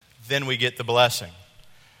then we get the blessing.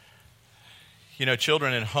 You know,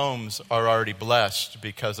 children in homes are already blessed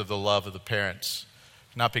because of the love of the parents,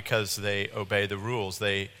 not because they obey the rules.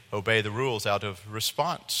 They obey the rules out of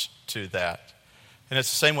response to that. And it's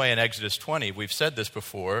the same way in Exodus 20. We've said this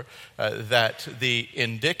before, that the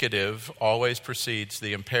indicative always precedes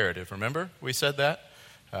the imperative. Remember we said that?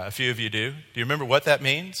 A few of you do. Do you remember what that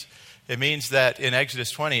means? It means that in Exodus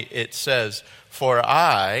 20 it says, "For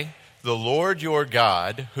I, the Lord your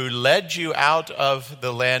God, who led you out of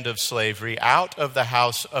the land of slavery, out of the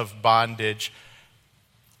house of bondage,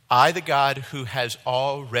 I, the God who has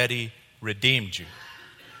already redeemed you."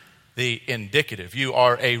 The indicative. You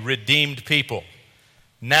are a redeemed people.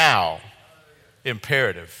 Now,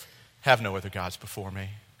 imperative, have no other gods before me.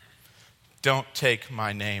 Don't take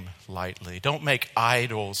my name lightly. Don't make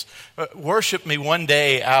idols. Worship me one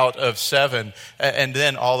day out of 7, and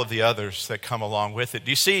then all of the others that come along with it.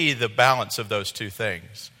 Do you see the balance of those two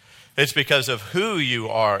things? It's because of who you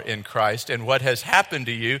are in Christ and what has happened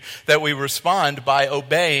to you that we respond by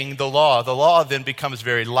obeying the law. The law then becomes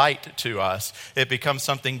very light to us. It becomes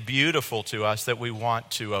something beautiful to us that we want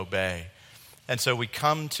to obey. And so we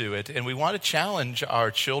come to it, and we want to challenge our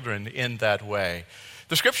children in that way.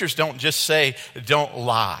 The scriptures don't just say, don't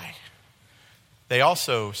lie. They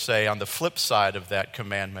also say, on the flip side of that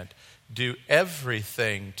commandment, do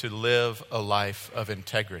everything to live a life of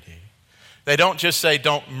integrity. They don't just say,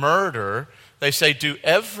 don't murder. They say, do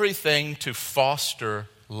everything to foster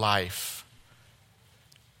life.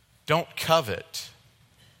 Don't covet,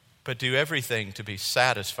 but do everything to be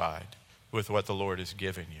satisfied with what the Lord has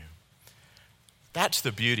given you. That's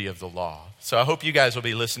the beauty of the law. So I hope you guys will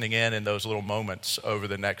be listening in those little moments over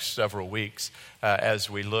the next several weeks as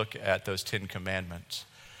we look at those 10 commandments.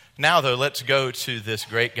 Now, though, let's go to this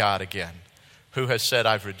great God again, who has said,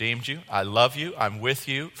 I've redeemed you, I love you, I'm with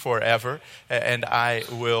you forever, and I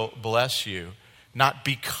will bless you, not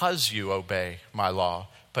because you obey my law,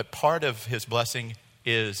 but part of his blessing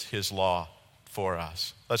is his law for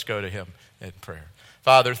us. Let's go to him in prayer.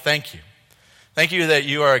 Father, thank you. Thank you that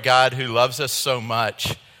you are a God who loves us so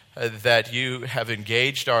much, that you have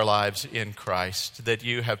engaged our lives in Christ, that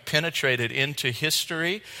you have penetrated into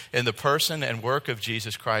history in the person and work of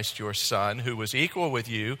Jesus Christ, your Son, who was equal with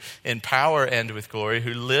you in power and with glory,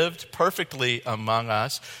 who lived perfectly among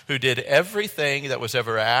us, who did everything that was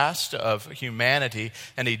ever asked of humanity,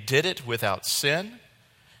 and he did it without sin.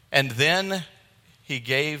 And then he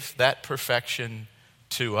gave that perfection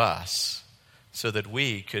to us, so that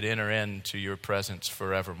we could enter into your presence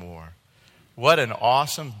forevermore. What an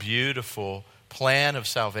awesome, beautiful plan of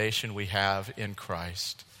salvation we have in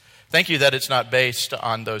Christ. Thank you that it's not based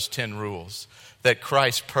on those 10 rules, that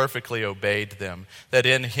Christ perfectly obeyed them, that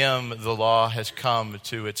in him the law has come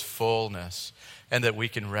to its fullness, and that we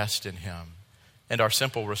can rest in him. And our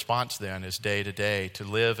simple response then is day to day to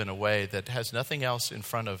live in a way that has nothing else in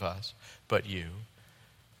front of us but you,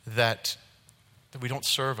 that we don't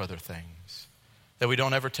serve other things, that we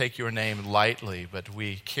don't ever take your name lightly, but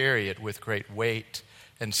we carry it with great weight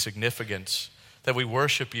and significance, that we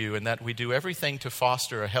worship you, and that we do everything to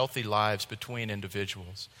foster a healthy lives between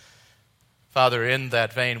individuals. Father, in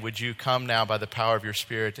that vein, would you come now by the power of your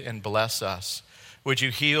Spirit and bless us? Would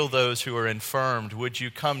you heal those who are infirmed? Would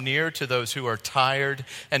you come near to those who are tired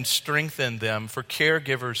and strengthen them? For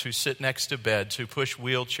caregivers who sit next to beds, who push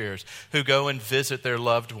wheelchairs, who go and visit their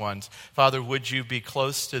loved ones. Father, would you be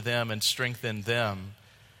close to them and strengthen them?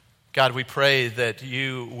 God, we pray that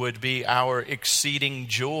you would be our exceeding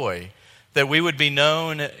joy, that we would be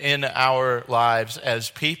known in our lives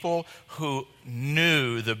as people who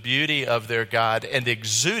knew the beauty of their God and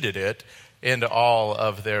exuded it into all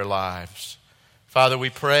of their lives. Father, we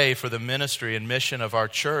pray for the ministry and mission of our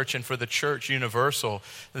church and for the church universal,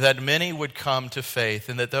 that many would come to faith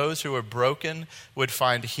and that those who are broken would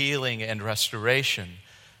find healing and restoration,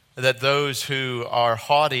 that those who are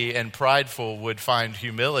haughty and prideful would find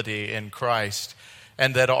humility in Christ,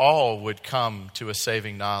 and that all would come to a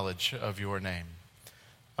saving knowledge of your name.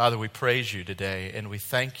 Father, we praise you today and we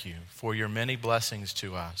thank you for your many blessings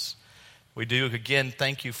to us. We do again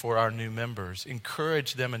thank you for our new members.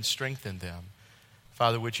 Encourage them and strengthen them.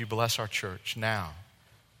 Father, would you bless our church now?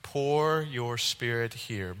 Pour your Spirit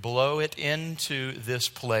here. Blow it into this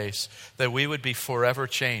place that we would be forever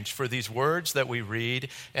changed. For these words that we read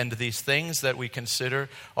and these things that we consider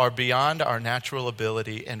are beyond our natural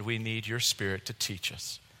ability, and we need your Spirit to teach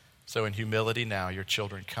us. So in humility now, your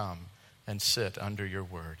children come and sit under your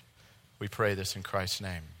word. We pray this in Christ's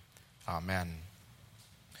name. Amen.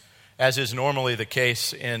 As is normally the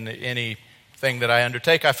case in any thing that I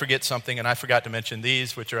undertake, I forget something, and I forgot to mention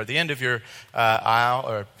these, which are at the end of your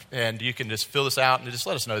aisle, and you can just fill this out and just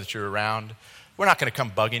let us know that you're around. We're not going to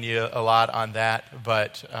come bugging you a lot on that,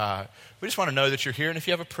 but we just want to know that you're here, and if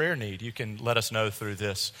you have a prayer need, you can let us know through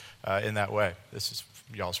this in that way. This is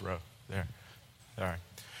y'all's row there. All right.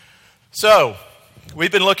 So,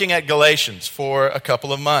 we've been looking at Galatians for a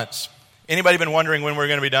couple of months. Anybody been wondering when we're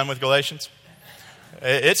going to be done with Galatians?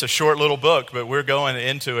 It's a short little book, but we're going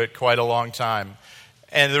into it quite a long time.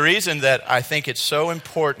 And the reason that I think it's so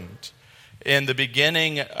important in the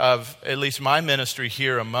beginning of at least my ministry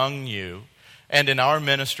here among you and in our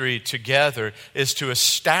ministry together is to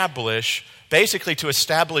establish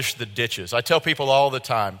the ditches. I tell people all the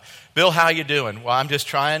time, Bill, how you doing? Well, I'm just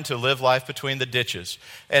trying to live life between the ditches.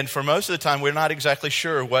 And for most of the time, we're not exactly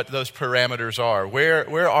sure what those parameters are.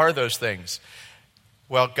 Where are those things?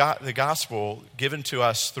 Well, the gospel given to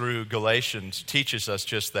us through Galatians teaches us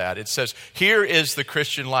just that. It says, here is the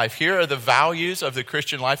Christian life. Here are the values of the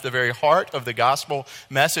Christian life, the very heart of the gospel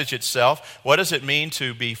message itself. What does it mean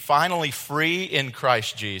to be finally free in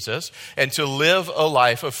Christ Jesus and to live a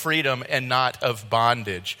life of freedom and not of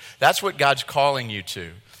bondage? That's what God's calling you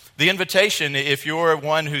to. The invitation, if you're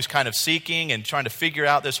one who's kind of seeking and trying to figure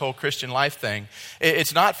out this whole Christian life thing,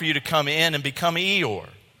 it's not for you to come in and become Eeyore.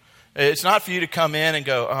 It's not for you to come in and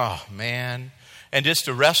go, oh, man, and just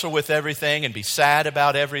to wrestle with everything and be sad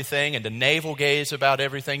about everything and to navel gaze about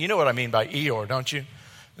everything. You know what I mean by Eeyore, don't you?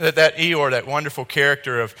 That Eeyore, that wonderful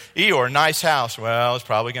character of Eeyore, nice house. Well, it's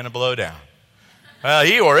probably going to blow down.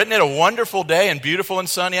 Eeyore, isn't it a wonderful day and beautiful and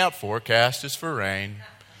sunny out? Forecast is for rain.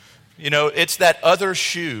 You know, it's that other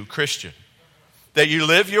shoe, Christian, that you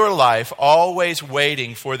live your life always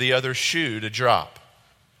waiting for the other shoe to drop.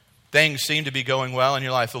 Things seem to be going well in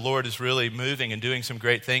your life. The Lord is really moving and doing some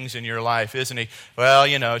great things in your life, isn't He? Well,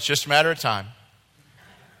 you know, it's just a matter of time.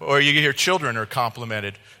 Or your children are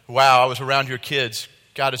complimented. Wow, I was around your kids.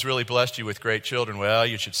 God has really blessed you with great children. Well,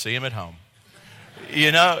 you should see them at home.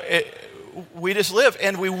 You know, we just live,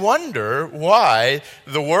 and we wonder why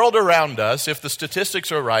the world around us, if the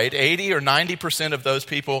statistics are right, 80 or 90% of those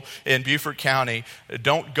people in Beaufort County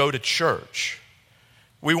don't go to church.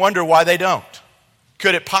 We wonder why they don't.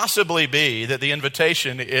 Could it possibly be that the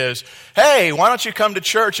invitation is, hey, why don't you come to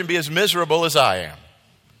church and be as miserable as I am?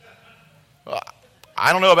 Well,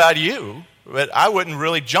 I don't know about you, but I wouldn't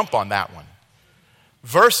really jump on that one.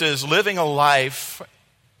 Versus living a life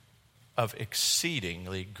of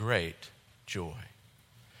exceedingly great joy.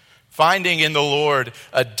 Finding in the Lord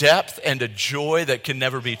a depth and a joy that can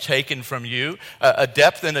never be taken from you, a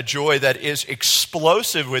depth and a joy that is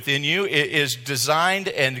explosive within you. It is designed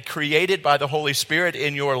and created by the Holy Spirit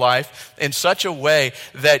in your life in such a way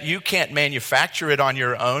that you can't manufacture it on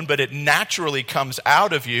your own, but it naturally comes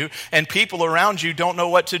out of you, and people around you don't know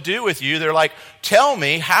what to do with you. They're like, tell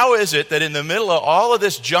me, how is it that in the middle of all of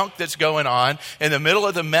this junk that's going on, in the middle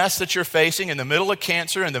of the mess that you're facing, in the middle of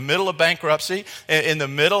cancer, in the middle of bankruptcy, in the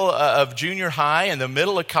middle of junior high, in the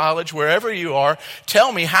middle of college, wherever you are,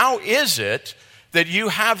 tell me, how is it that you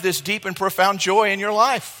have this deep and profound joy in your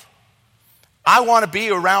life? I want to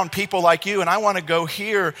be around people like you, and I want to go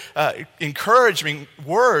hear encouraging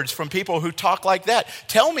words from people who talk like that.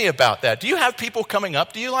 Tell me about that. Do you have people coming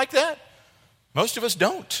up to you like that? Most of us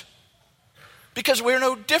don't. Because we're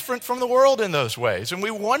no different from the world in those ways. And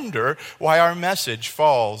we wonder why our message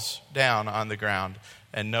falls down on the ground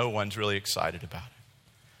and no one's really excited about it.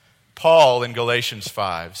 Paul in Galatians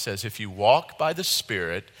 5 says, if you walk by the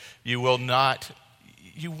Spirit, you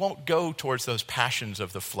won't go towards those passions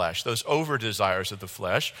of the flesh, those over desires of the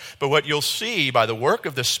flesh. But what you'll see by the work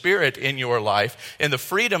of the Spirit in your life, in the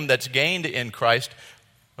freedom that's gained in Christ,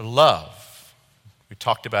 love. We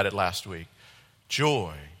talked about it last week.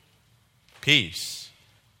 Joy, peace,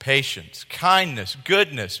 patience, kindness,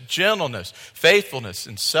 goodness, gentleness, faithfulness,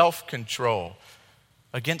 and self-control.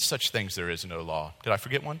 Against such things there is no law. Did I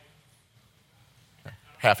forget one?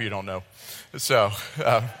 Half of you don't know. So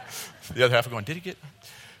the other half are going, did he get?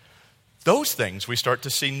 Those things we start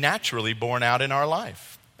to see naturally borne out in our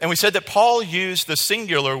life. And we said that Paul used the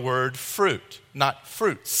singular word fruit, not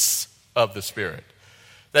fruits of the Spirit.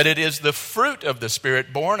 That it is the fruit of the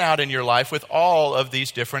Spirit born out in your life with all of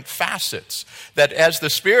these different facets. That as the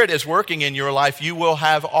Spirit is working in your life, you will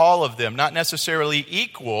have all of them. Not necessarily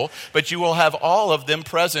equal, but you will have all of them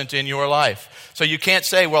present in your life. So you can't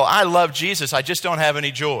say, well, I love Jesus, I just don't have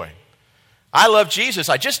any joy. I love Jesus,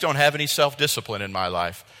 I just don't have any self-discipline in my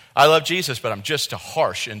life. I love Jesus, but I'm just a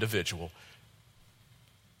harsh individual.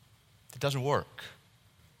 It doesn't work.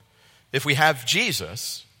 If we have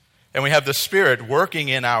Jesus and we have the Spirit working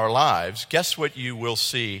in our lives, guess what you will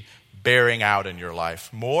see bearing out in your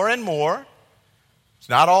life? More and more It's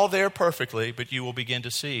not all there perfectly, but you will begin to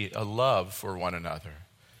see a love for one another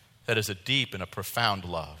that is a deep and a profound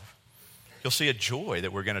love. You'll see a joy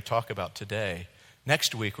that we're going to talk about today.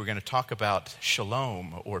 Next week, we're going to talk about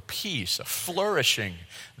shalom, or peace, a flourishing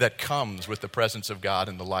that comes with the presence of God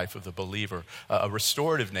in the life of the believer, a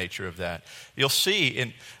restorative nature of that. You'll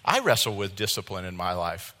see, I wrestle with discipline in my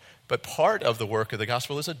life, but part of the work of the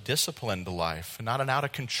gospel is a disciplined life, not an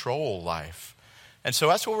out-of-control life. And so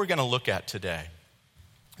that's what we're going to look at today.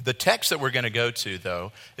 The text that we're going to go to,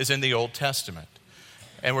 though, is in the Old Testament.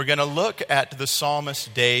 And we're going to look at the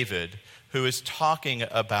psalmist David, who is talking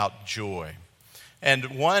about joy.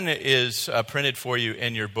 And one is printed for you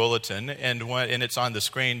in your bulletin, and it's on the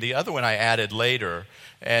screen. The other one I added later,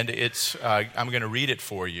 and I'm going to read it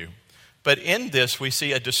for you. But in this, we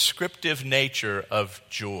see a descriptive nature of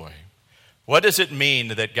joy. What does it mean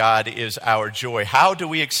that God is our joy? How do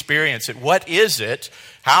we experience it? What is it?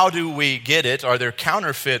 How do we get it? Are there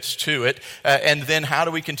counterfeits to it? And then how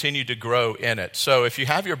do we continue to grow in it? So if you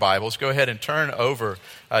have your Bibles, go ahead and turn over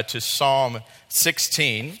to Psalm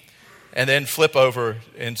 16. And then flip over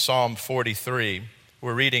in Psalm 43.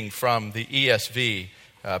 We're reading from the ESV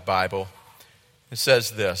Bible. It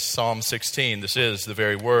says this, Psalm 16, this is the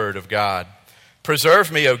very word of God.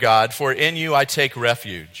 Preserve me, O God, for in you I take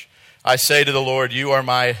refuge. I say to the Lord, you are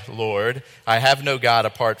my Lord. I have no God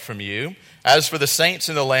apart from you. As for the saints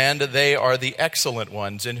in the land, they are the excellent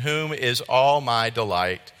ones, in whom is all my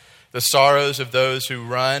delight. The sorrows of those who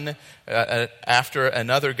run after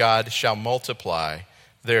another God shall multiply.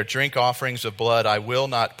 Their drink offerings of blood I will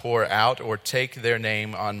not pour out or take their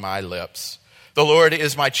name on my lips. The Lord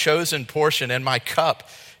is my chosen portion and my cup.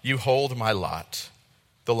 You hold my lot.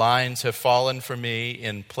 The lines have fallen for me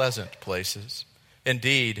in pleasant places.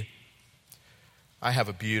 Indeed, I have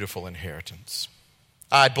a beautiful inheritance.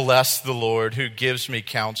 I bless the Lord who gives me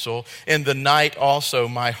counsel. In the night also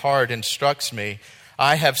my heart instructs me.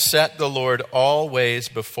 I have set the Lord always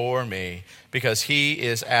before me, because he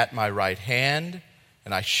is at my right hand,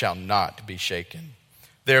 and I shall not be shaken.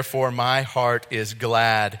 Therefore my heart is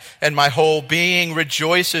glad, and my whole being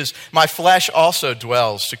rejoices. My flesh also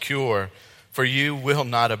dwells secure, for you will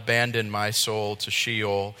not abandon my soul to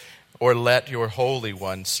Sheol, or let your Holy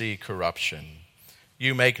One see corruption.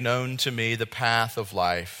 You make known to me the path of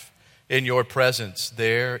life. In your presence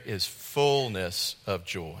there is fullness of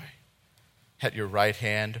joy. At your right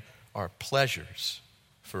hand are pleasures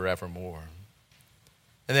forevermore.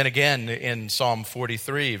 And then again in Psalm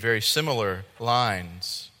 43, very similar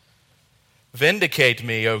lines. Vindicate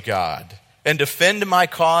me, O God, and defend my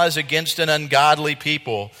cause against an ungodly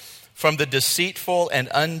people. From the deceitful and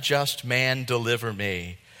unjust man deliver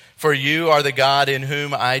me. For you are the God in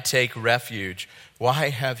whom I take refuge. Why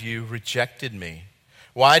have you rejected me?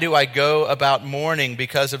 Why do I go about mourning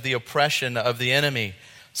because of the oppression of the enemy?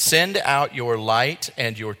 Send out your light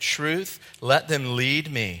and your truth. Let them lead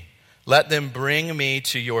me. Let them bring me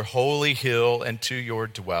to your holy hill and to your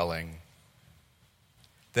dwelling.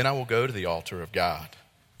 Then I will go to the altar of God.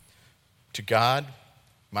 To God,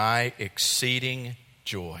 my exceeding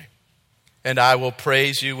joy. And I will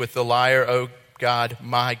praise you with the lyre, O God,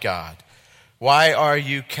 my God. Why are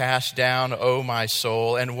you cast down, O my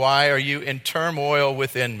soul? And why are you in turmoil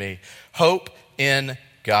within me? Hope in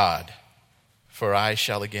God, for I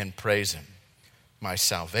shall again praise him, my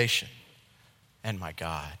salvation and my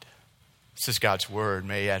God. This is God's word.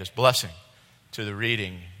 May he add his blessing to the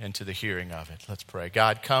reading and to the hearing of it. Let's pray.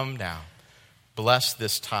 God, come now. Bless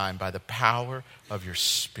this time by the power of your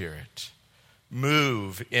Spirit.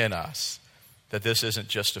 Move in us that this isn't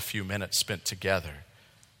just a few minutes spent together,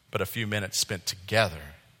 but a few minutes spent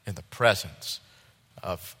together in the presence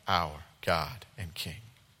of our God and King.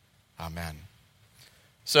 Amen.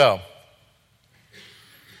 So,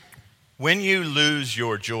 when you lose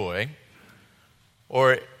your joy,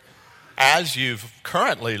 or as you've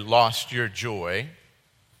currently lost your joy,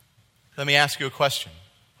 let me ask you a question.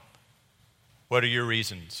 What are your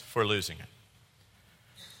reasons for losing it?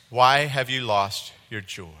 Why have you lost your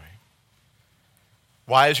joy?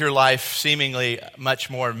 Why is your life seemingly much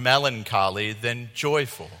more melancholy than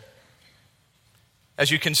joyful?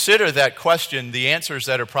 As you consider that question, the answers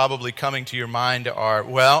that are probably coming to your mind are,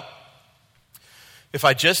 well, if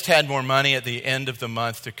I just had more money at the end of the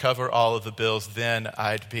month to cover all of the bills, then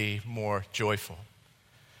I'd be more joyful.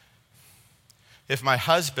 If my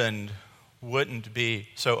husband wouldn't be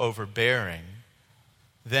so overbearing,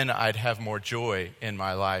 then I'd have more joy in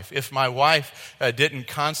my life. If my wife didn't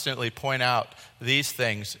constantly point out these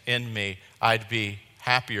things in me, I'd be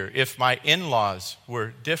happier, if my in-laws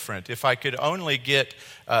were different, if I could only get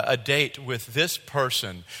a date with this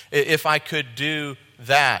person, if I could do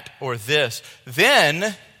that or this,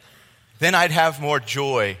 then I'd have more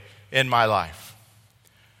joy in my life.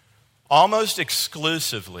 Almost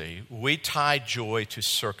exclusively, we tie joy to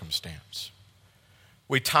circumstance.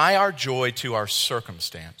 We tie our joy to our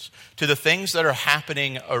circumstance, to the things that are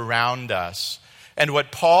happening around us. And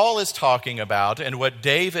what Paul is talking about, and what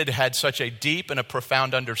David had such a deep and a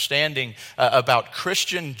profound understanding about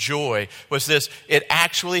Christian joy, was this: it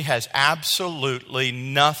actually has absolutely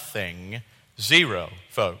nothing, zero,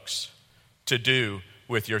 folks, to do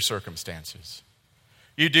with your circumstances.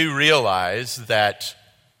 You do realize that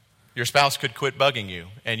your spouse could quit bugging you,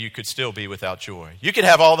 and you could still be without joy. You could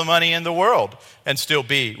have all the money in the world and still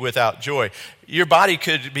be without joy. Your body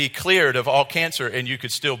could be cleared of all cancer, and you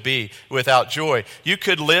could still be without joy. You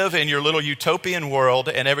could live in your little utopian world,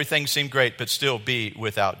 and everything seemed great, but still be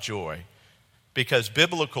without joy. Because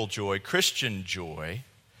biblical joy, Christian joy,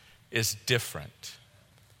 is different.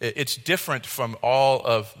 It's different from all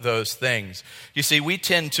of those things. You see, we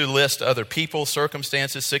tend to list other people,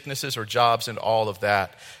 circumstances, sicknesses, or jobs, and all of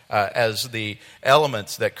that as the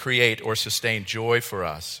elements that create or sustain joy for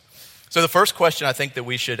us. So the first question I think that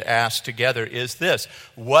we should ask together is this: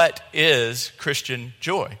 what is Christian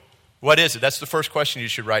joy? What is it? That's the first question you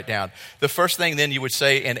should write down. The first thing then you would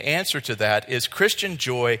say in answer to that is Christian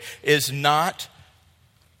joy is not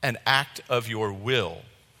an act of your will.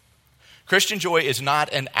 Christian joy is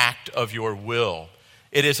not an act of your will.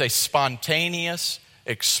 It is a spontaneous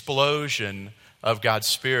explosion of God's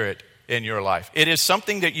Spirit in your life. It is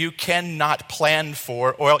something that you cannot plan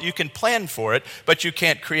for, or you can plan for it, but you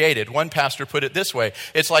can't create it. One pastor put it this way: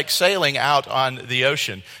 it's like sailing out on the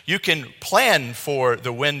ocean. You can plan for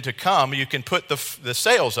the wind to come. You can put the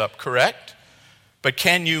sails up, correct? But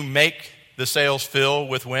can you make the sails fill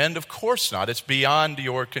with wind? Of course not. It's beyond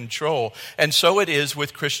your control. And so it is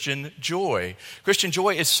with Christian joy. Christian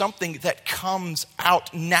joy is something that comes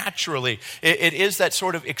out naturally. It is that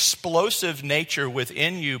sort of explosive nature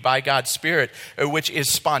within you by God's Spirit, which is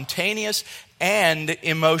spontaneous and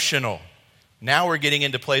emotional. Now we're getting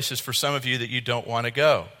into places for some of you that you don't want to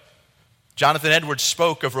go. Jonathan Edwards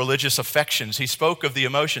spoke of religious affections. He spoke of the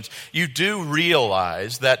emotions. You do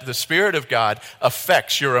realize that the Spirit of God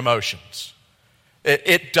affects your emotions.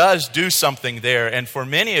 It does do something there. And for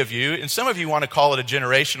many of you, and some of you want to call it a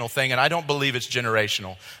generational thing, and I don't believe it's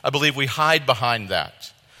generational. I believe we hide behind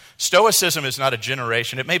that. Stoicism is not a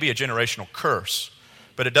generation. It may be a generational curse,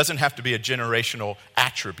 but it doesn't have to be a generational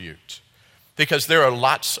attribute. Because there are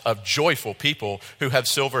lots of joyful people who have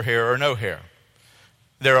silver hair or no hair.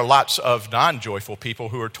 There are lots of non-joyful people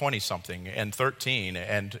who are 20-something and 13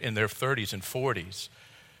 and in their 30s and 40s.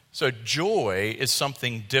 So joy is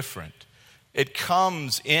something different. It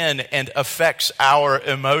comes in and affects our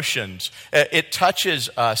emotions. It touches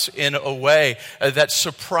us in a way that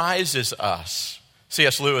surprises us.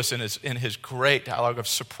 C.S. Lewis, in his great dialogue of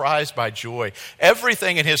Surprised by Joy,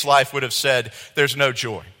 everything in his life would have said, there's no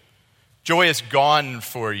joy. Joy is gone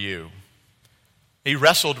for you. He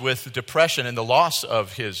wrestled with depression and the loss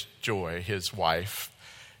of his joy, his wife.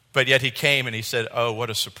 But yet he came and he said, oh,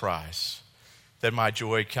 what a surprise that my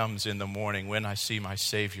joy comes in the morning when I see my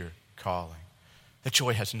Savior calling. That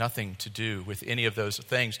joy has nothing to do with any of those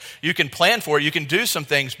things. You can plan for it, you can do some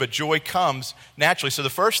things, but joy comes naturally. So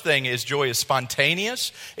the first thing is joy is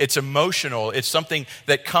spontaneous, it's emotional, it's something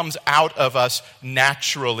that comes out of us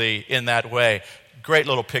naturally in that way. Great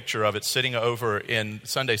little picture of it sitting over in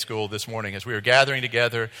Sunday school this morning as we were gathering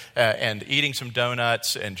together and eating some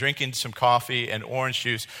donuts and drinking some coffee and orange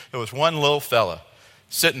juice. There was one little fella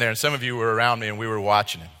sitting there, and some of you were around me and we were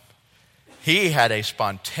watching him. He had a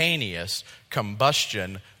spontaneous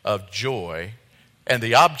combustion of joy, and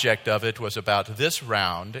the object of it was about this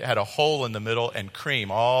round. It had a hole in the middle and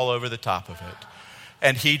cream all over the top of it.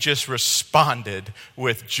 And he just responded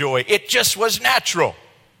with joy. It just was natural.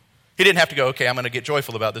 He didn't have to go, okay, I'm going to get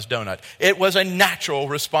joyful about this donut. It was a natural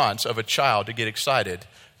response of a child to get excited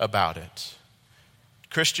about it.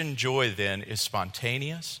 Christian joy, then, is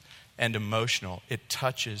spontaneous and emotional. It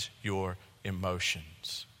touches your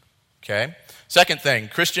emotions. Okay? Second thing,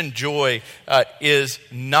 Christian joy is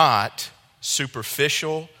not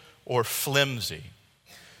superficial or flimsy.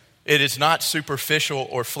 It is not superficial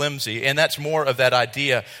or flimsy, and that's more of that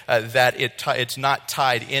idea that it's not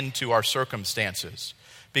tied into our circumstances.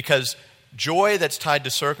 Because joy that's tied to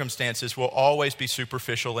circumstances will always be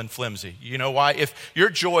superficial and flimsy. You know why? If your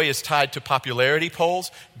joy is tied to popularity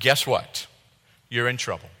polls, guess what? You're in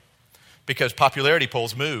trouble. Because popularity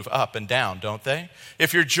polls move up and down, don't they?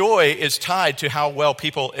 If your joy is tied to how well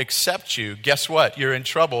people accept you, guess what? You're in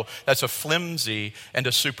trouble. That's a flimsy and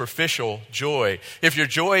a superficial joy. If your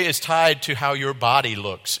joy is tied to how your body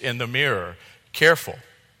looks in the mirror, careful.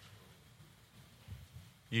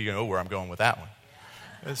 You know where I'm going with that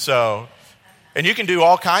one. So, and you can do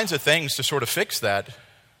all kinds of things to sort of fix that,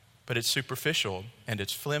 but it's superficial and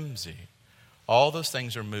it's flimsy. All those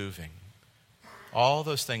things are moving. All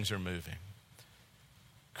those things are moving.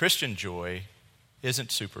 Christian joy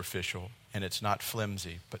isn't superficial and it's not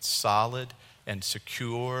flimsy, but solid and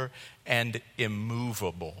secure and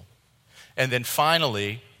immovable. And then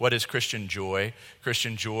finally, what is Christian joy?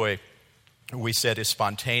 Christian joy, we said, is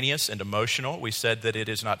spontaneous and emotional. We said that it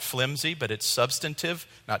is not flimsy, but it's substantive,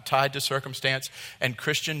 not tied to circumstance. And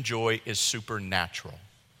Christian joy is supernatural.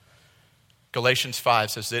 Galatians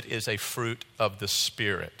 5 says it is a fruit of the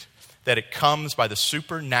Spirit, that it comes by the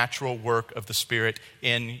supernatural work of the Spirit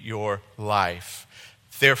in your life.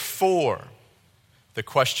 Therefore, the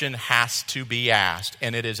question has to be asked,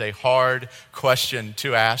 and it is a hard question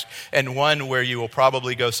to ask, and one where you will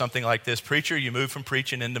probably go something like this: preacher, you move from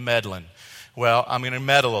preaching into meddling. Well, I'm going to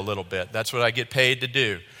meddle a little bit. That's what I get paid to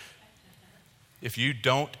do. If you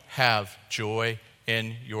don't have joy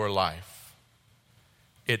in your life,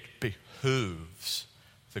 it behooves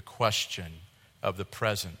the question of the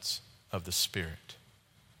presence of the Spirit.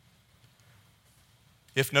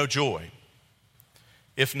 If no joy,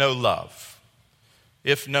 if no love,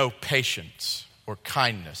 if no patience or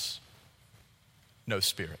kindness, no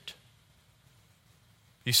Spirit.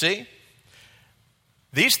 You see?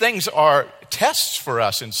 These things are tests for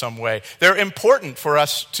us in some way. They're important for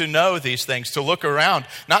us to know these things, to look around,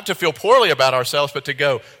 not to feel poorly about ourselves, but to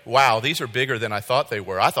go, wow, these are bigger than I thought they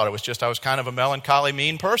were. I thought it was just I was kind of a melancholy,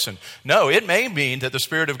 mean person. No, it may mean that the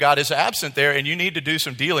Spirit of God is absent there and you need to do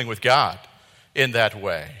some dealing with God in that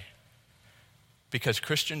way. Because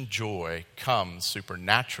Christian joy comes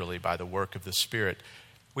supernaturally by the work of the Spirit.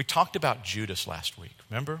 We talked about Judas last week,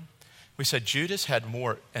 remember? We said Judas had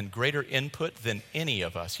more and greater input than any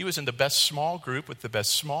of us. He was in the best small group with the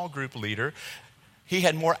best small group leader. He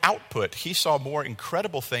had more output. He saw more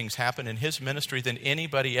incredible things happen in his ministry than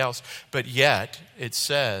anybody else. But yet, it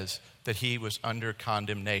says that he was under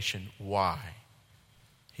condemnation. Why?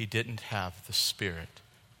 He didn't have the Spirit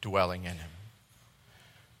dwelling in him.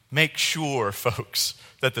 Make sure, folks,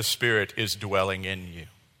 that the Spirit is dwelling in you.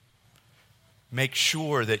 Make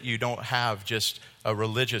sure that you don't have just a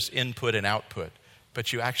religious input and output,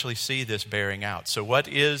 but you actually see this bearing out. So what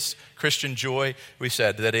is Christian joy? We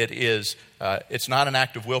said that it is, it's not an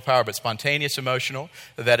act of willpower, but spontaneous, emotional,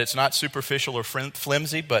 that it's not superficial or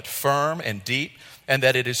flimsy, but firm and deep, and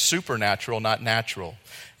that it is supernatural, not natural.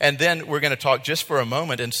 And then we're going to talk just for a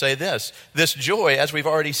moment and say this. This joy, as we've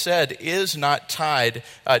already said, is not tied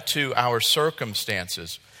to our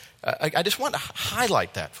circumstances. I just want to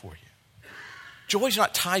highlight that for you. Joy is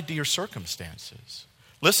not tied to your circumstances.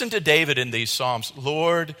 Listen to David in these Psalms.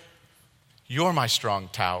 Lord, you're my strong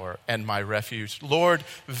tower and my refuge. Lord,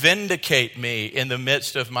 vindicate me in the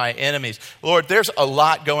midst of my enemies. Lord, there's a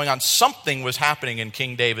lot going on. Something was happening in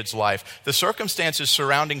King David's life. The circumstances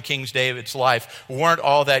surrounding King David's life weren't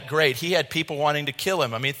all that great. He had people wanting to kill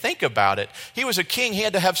him. I mean, think about it. He was a king. He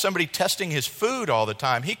had to have somebody testing his food all the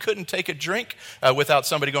time. He couldn't take a drink without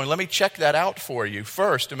somebody going, let me check that out for you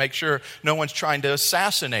first to make sure no one's trying to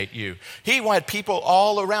assassinate you. He had people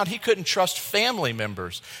all around. He couldn't trust family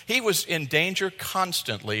members. He was in danger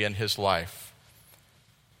constantly in his life.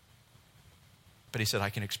 But he said, I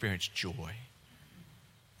can experience joy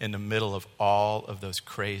in the middle of all of those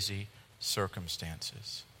crazy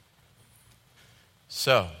circumstances.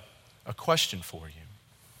 So, a question for you.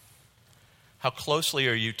 How closely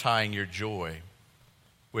are you tying your joy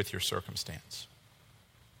with your circumstance?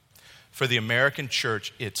 For the American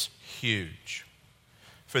church, it's huge.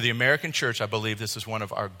 For the American church, I believe this is one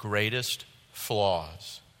of our greatest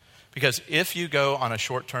flaws. Because if you go on a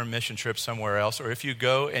short-term mission trip somewhere else, or if you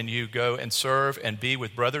go and serve and be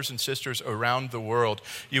with brothers and sisters around the world,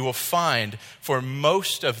 you will find for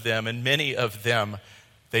most of them and many of them,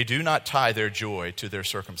 they do not tie their joy to their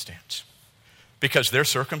circumstance. Because their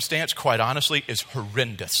circumstance, quite honestly, is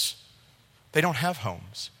horrendous. They don't have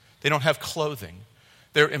homes. They don't have clothing.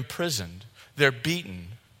 They're imprisoned. They're beaten.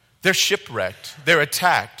 They're shipwrecked. They're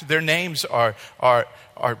attacked. Their names are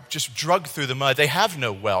just dragged through the mud. They have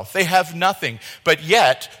no wealth. They have nothing. But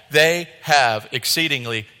yet, they have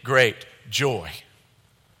exceedingly great joy.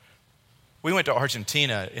 We went to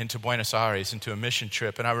Argentina, into Buenos Aires, into a mission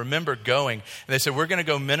trip. And I remember going, and they said, we're going to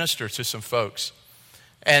go minister to some folks.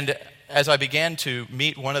 And as I began to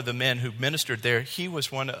meet one of the men who ministered there, he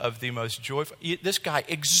was one of the most joyful. This guy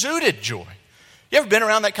exuded joy. You ever been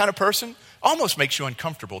around that kind of person? Almost makes you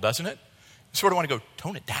uncomfortable, doesn't it? You sort of want to go,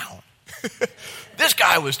 tone it down. This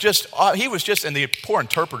guy was just, and the poor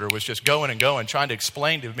interpreter was just going and going, trying to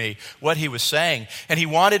explain to me what he was saying. And he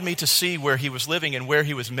wanted me to see where he was living and where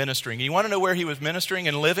he was ministering. And you want to know where he was ministering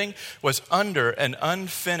and living? Was under an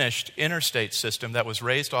unfinished interstate system that was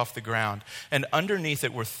raised off the ground. And underneath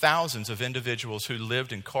it were thousands of individuals who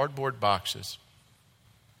lived in cardboard boxes.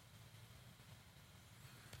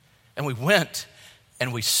 And we went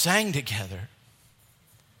and we sang together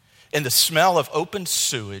in the smell of open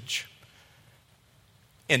sewage,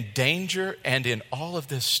 in danger and in all of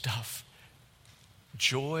this stuff.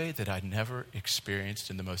 Joy that I'd never experienced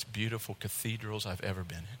in the most beautiful cathedrals I've ever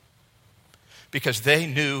been in. Because they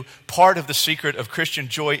knew part of the secret of Christian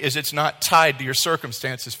joy is it's not tied to your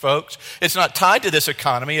circumstances, folks. It's not tied to this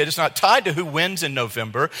economy. It is not tied to who wins in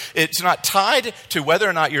November. It's not tied to whether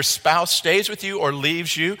or not your spouse stays with you or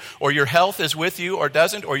leaves you, or your health is with you or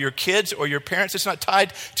doesn't, or your kids or your parents. It's not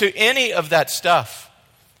tied to any of that stuff.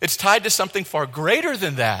 It's tied to something far greater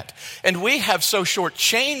than that. And we have so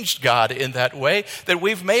shortchanged God in that way that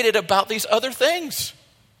we've made it about these other things.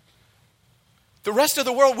 The rest of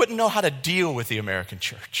the world wouldn't know how to deal with the American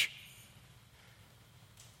church.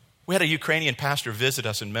 We had a Ukrainian pastor visit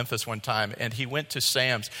us in Memphis one time, and he went to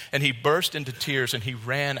Sam's, and he burst into tears, and he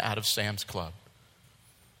ran out of Sam's Club.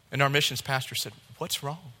 And our missions pastor said, "What's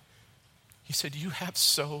wrong?" He said, "You have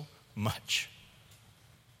so much.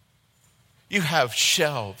 You have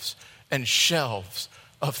shelves and shelves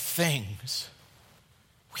of things.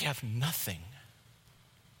 We have nothing."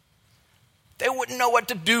 They wouldn't know what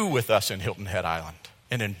to do with us in Hilton Head Island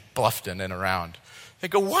and in Bluffton and around. They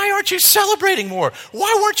go, "Why aren't you celebrating more?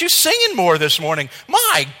 Why weren't you singing more this morning?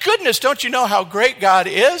 My goodness, don't you know how great God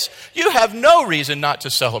is?" You have no reason not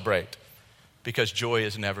to celebrate, because joy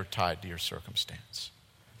is never tied to your circumstance.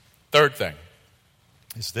 Third thing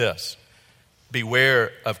is this.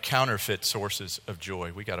 Beware of counterfeit sources of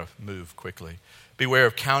joy. We got to move quickly. Beware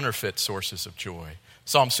of counterfeit sources of joy.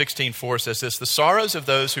 Psalm 16:4 says this: "The sorrows of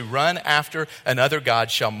those who run after another god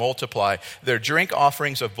shall multiply. Their drink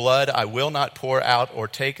offerings of blood I will not pour out, or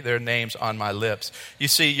take their names on my lips." You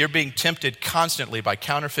see, you're being tempted constantly by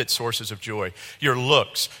counterfeit sources of joy. Your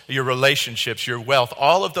looks, your relationships, your wealth,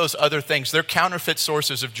 all of those other things, they're counterfeit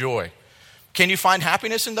sources of joy. Can you find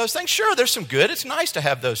happiness in those things? Sure, there's some good. It's nice to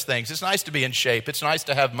have those things. It's nice to be in shape. It's nice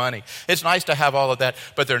to have money. It's nice to have all of that,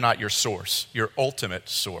 but they're not your source, your ultimate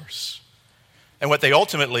source. And what they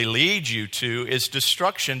ultimately lead you to is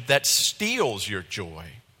destruction that steals your joy.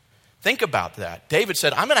 Think about that. David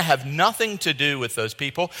said, "I'm going to have nothing to do with those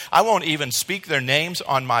people. I won't even speak their names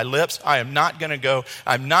on my lips. I am not going to go.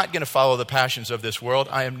 I'm not going to follow the passions of this world.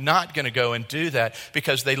 I am not going to go and do that,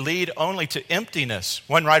 because they lead only to emptiness."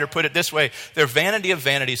 One writer put it this way: "They're vanity of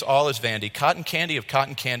vanities, all is vanity. Cotton candy of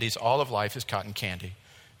cotton candies, all of life is cotton candy."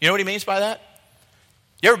 You know what he means by that?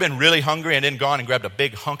 You ever been really hungry and then gone and grabbed a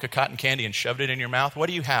big hunk of cotton candy and shoved it in your mouth? What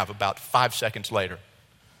do you have about 5 seconds later?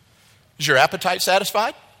 Is your appetite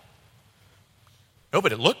satisfied? No,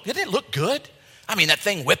 but it didn't look good. I mean, that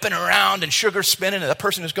thing whipping around and sugar spinning, and that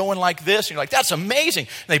person is going like this, and you're like, "That's amazing."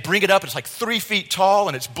 And they bring it up, and it's like 3 feet tall,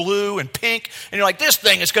 and it's blue and pink, and you're like, "This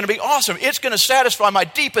thing is going to be awesome. It's going to satisfy my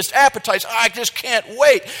deepest appetites. I just can't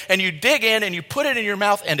wait." And you dig in, and you put it in your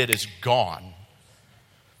mouth, and it is gone.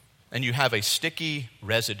 And you have a sticky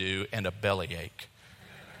residue and a bellyache.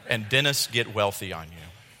 And dentists get wealthy on you.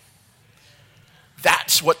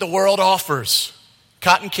 That's what the world offers.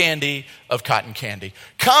 Cotton candy of cotton candy.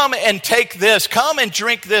 Come and take this. Come and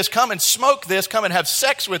drink this. Come and smoke this. Come and have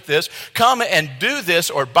sex with this. Come and do this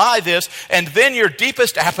or buy this. And then your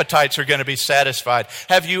deepest appetites are going to be satisfied.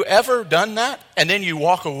 Have you ever done that? And then you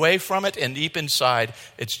walk away from it, and deep inside,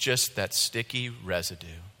 it's just that sticky residue.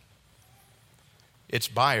 It's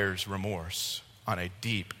buyer's remorse on a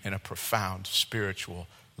deep and a profound spiritual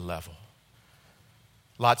level.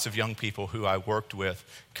 Lots of young people who I worked with,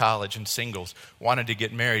 college and singles, wanted to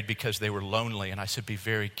get married because they were lonely. And I said, be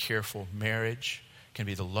very careful. Marriage can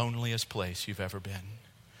be the loneliest place you've ever been,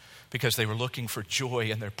 because they were looking for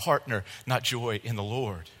joy in their partner, not joy in the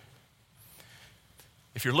Lord.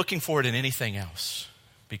 If you're looking for it in anything else,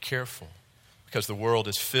 be careful, because the world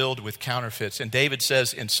is filled with counterfeits. And David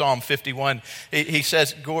says in Psalm 51, he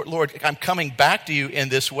says, "Lord, I'm coming back to you in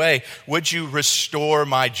this way. Would you restore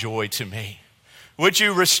my joy to me? Would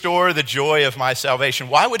you restore the joy of my salvation?"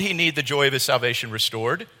 Why would he need the joy of his salvation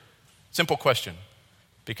restored? Simple question.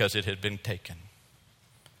 Because it had been taken.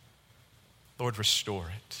 Lord,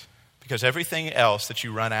 restore it. Because everything else that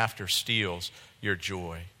you run after steals your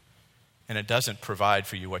joy. and it doesn't provide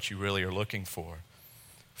for you what you really are looking for.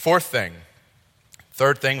 Third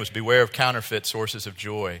thing was beware of counterfeit sources of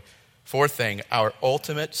joy. Fourth thing, our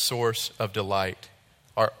ultimate source of delight,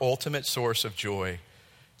 our ultimate source of joy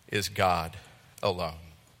is God alone.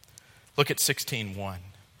 Look at 16:1.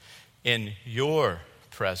 In your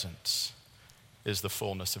presence is the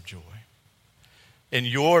fullness of joy. In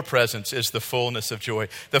your presence is the fullness of joy.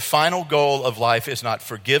 The final goal of life is not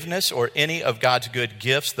forgiveness or any of God's good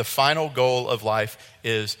gifts. The final goal of life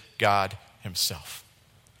is God himself.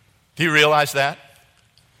 Do you realize that?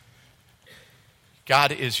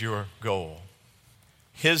 God is your goal.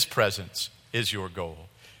 His presence is your goal.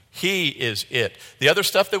 He is it. The other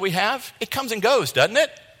stuff that we have, it comes and goes, doesn't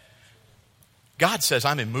it? God says,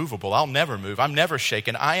 I'm immovable. I'll never move. I'm never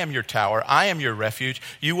shaken. I am your tower. I am your refuge.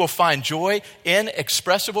 You will find joy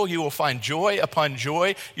inexpressible. You will find joy upon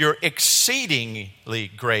joy. Your exceedingly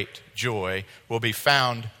great joy will be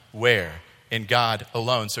found where? In God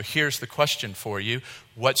alone. So here's the question for you.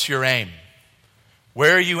 What's your aim?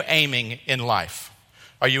 Where are you aiming in life?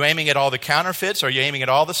 Are you aiming at all the counterfeits? Are you aiming at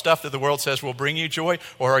all the stuff that the world says will bring you joy?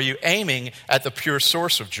 Or are you aiming at the pure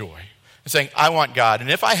source of joy? And saying, I want God.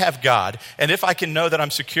 And if I have God, and if I can know that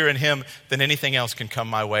I'm secure in him, then anything else can come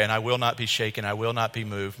my way. And I will not be shaken. I will not be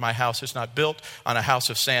moved. My house is not built on a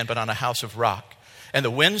house of sand, but on a house of rock. And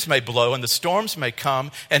the winds may blow and the storms may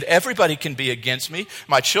come and everybody can be against me.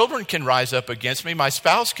 My children can rise up against me. My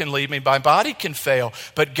spouse can leave me. My body can fail.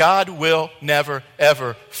 But God will never,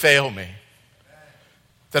 ever fail me.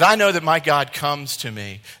 That I know that my God comes to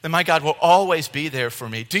me. That my God will always be there for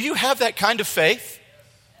me. Do you have that kind of faith?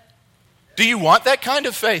 Do you want that kind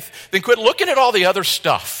of faith? Then quit looking at all the other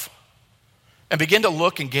stuff and begin to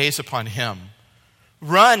look and gaze upon him.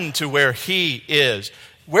 Run to where he is.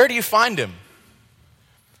 Where do you find him?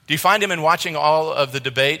 Do you find him in watching all of the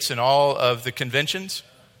debates and all of the conventions?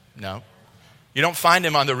 No. You don't find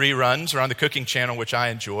him on the reruns or on the cooking channel, which I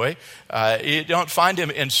enjoy. You don't find him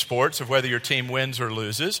in sports of whether your team wins or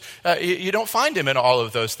loses. You don't find him in all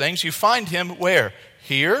of those things. You find him where?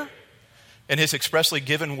 Here, in his expressly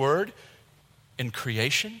given word, in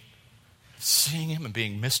creation, seeing him and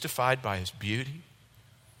being mystified by his beauty.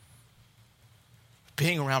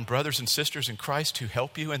 Being around brothers and sisters in Christ who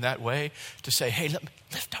help you in that way to say, hey,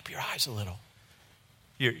 lift up your eyes a little.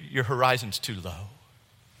 Your horizon's too low.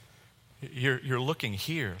 You're looking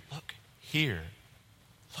here. Look here.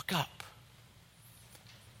 Look up.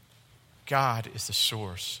 God is the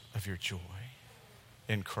source of your joy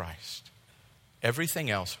in Christ. Everything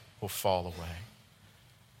else will fall away,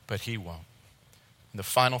 but he won't. And the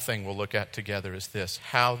final thing we'll look at together is this.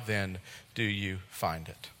 How then do you find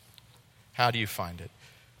it? How do you find it?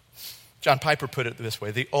 John Piper put it this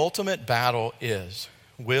way. The ultimate battle is,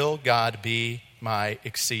 will God be my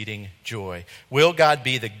exceeding joy? Will God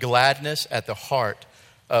be the gladness at the heart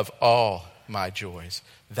of all my joys?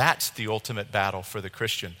 That's the ultimate battle for the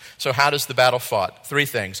Christian. So how does the battle fought? 3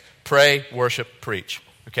 things. Pray, worship, preach.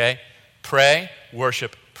 Okay? Pray,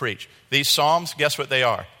 worship, preach. These Psalms, guess what they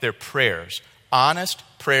are? They're prayers. Honest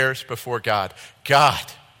prayers before God. God,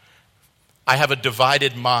 I have a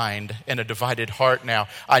divided mind and a divided heart now.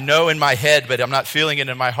 I know in my head, but I'm not feeling it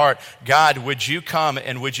in my heart. God, would you come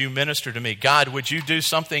and would you minister to me? God, would you do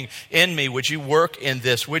something in me? Would you work in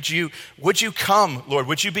this? Would you come, Lord?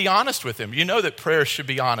 Would you be honest with him? You know that prayer should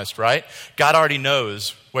be honest, right? God already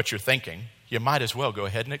knows what you're thinking. You might as well go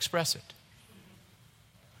ahead and express it.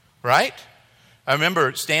 Right? I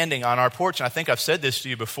remember standing on our porch, and I think I've said this to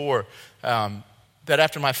you before, that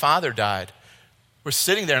after my father died, we're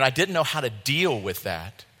sitting there and I didn't know how to deal with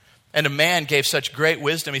that. And a man gave such great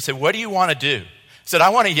wisdom. He said, what do you want to do? I said, I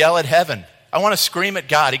want to yell at heaven. I want to scream at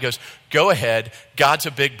God. He goes, go ahead. God's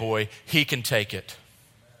a big boy. He can take it.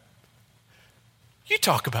 You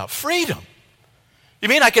talk about freedom. You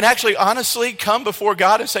mean I can actually honestly come before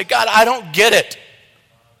God and say, God, I don't get it.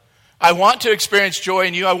 I want to experience joy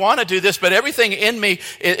in you. I want to do this, but everything in me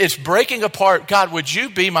is breaking apart. God, would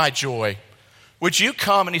you be my joy? Would you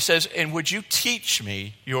come, and he says, and would you teach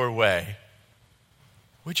me your way?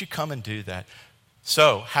 Would you come and do that?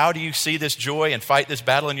 So, how do you see this joy and fight this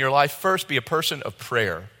battle in your life? First, be a person of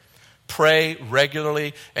prayer. Pray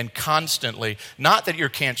regularly and constantly. Not that your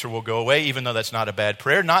cancer will go away, even though that's not a bad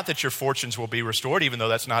prayer. Not that your fortunes will be restored, even though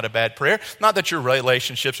that's not a bad prayer. Not that your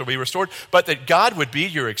relationships will be restored, but that God would be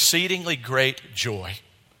your exceedingly great joy.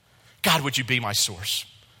 God, would you be my source?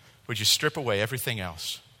 Would you strip away everything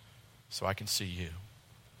else so I can see you?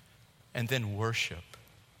 And then worship.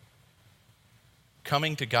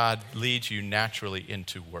 Coming to God leads you naturally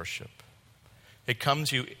into worship. It comes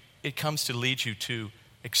to lead you to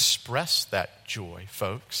express that joy,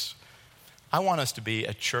 folks. I want us to be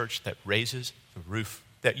a church that raises the roof,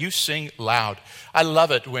 that you sing loud. I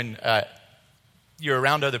love it when you're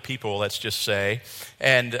around other people, let's just say,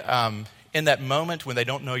 and in that moment when they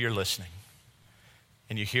don't know you're listening,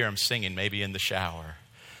 and you hear them singing maybe in the shower,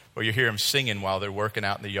 or you hear them singing while they're working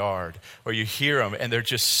out in the yard, or you hear them and they're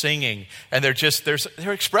just singing, and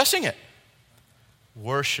they're expressing it.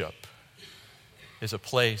 Worship is a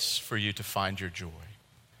place for you to find your joy.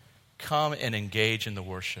 Come and engage in the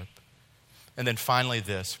worship. And then finally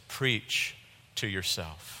this, preach to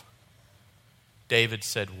yourself. David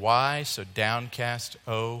said, "Why so downcast,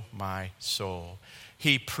 O my soul?"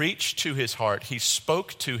 He preached to his heart. He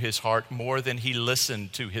spoke to his heart more than he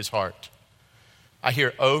listened to his heart. I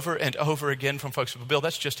hear over and over again from folks, "Well, Bill,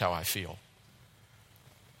 that's just how I feel."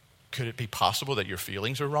 Could it be possible that your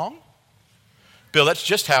feelings are wrong? Bill, that's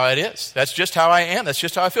just how it is. That's just how I am. That's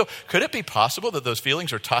just how I feel. Could it be possible that those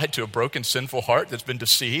feelings are tied to a broken, sinful heart that's been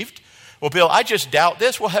deceived? Well, Bill, I just doubt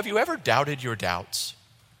this. Well, have you ever doubted your doubts?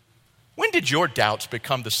 When did your doubts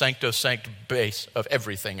become the sancto sanctum base of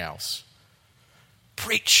everything else?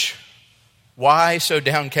 Preach. Why so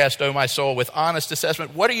downcast, O my soul, with honest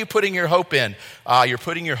assessment? What are you putting your hope in? You're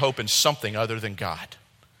putting your hope in something other than God.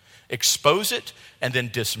 Expose it and then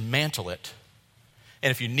dismantle it.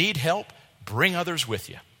 And if you need help, bring others with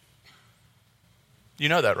you. You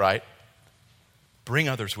know that, right? Bring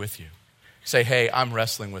others with you. Say, "Hey, I'm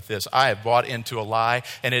wrestling with this. I have bought into a lie,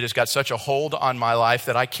 and it has got such a hold on my life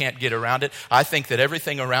that I can't get around it. I think that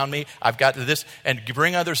everything around me, I've got this," and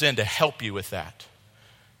bring others in to help you with that.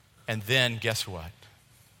 And then, guess what?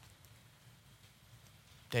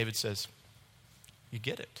 David says, you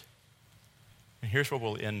get it. And here's what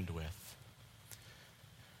we'll end with.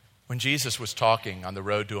 When Jesus was talking on the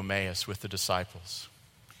road to Emmaus with the disciples,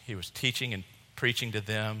 he was teaching and preaching to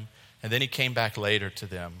them, and then he came back later to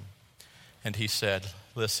them, and he said,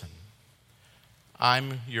 "Listen,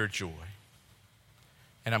 I'm your joy,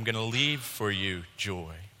 and I'm going to leave for you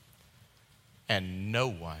joy, and no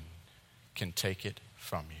one can take it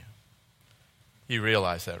from you." You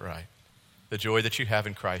realize that, right? The joy that you have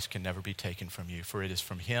in Christ can never be taken from you, for it is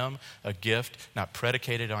from him, a gift not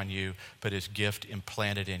predicated on you, but his gift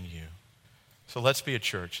implanted in you. So let's be a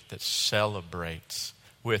church that celebrates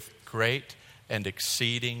with great and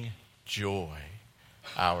exceeding joy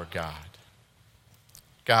our God.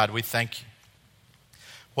 God, we thank you.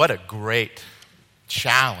 What a great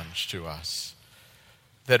challenge to us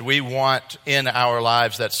that we want in our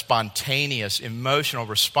lives, that spontaneous emotional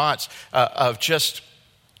response of just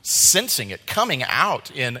sensing it coming out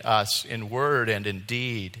in us in word and in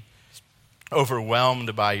deed,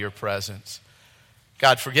 overwhelmed by your presence.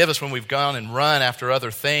 God, forgive us when we've gone and run after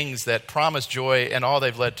other things that promise joy, and all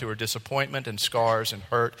they've led to are disappointment and scars and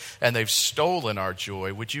hurt, and they've stolen our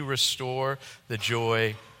joy. Would you restore the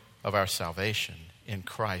joy of our salvation in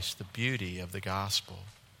Christ, the beauty of the gospel?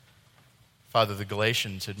 Father, the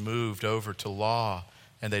Galatians had moved over to law,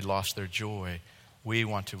 and they'd lost their joy. We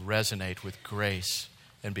want to resonate with grace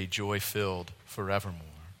and be joy-filled forevermore.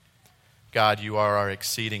 God, you are our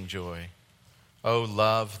exceeding joy. O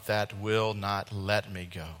love that will not let me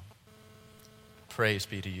go. Praise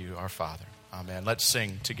be to you, our Father. Amen. Let's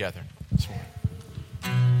sing together this morning.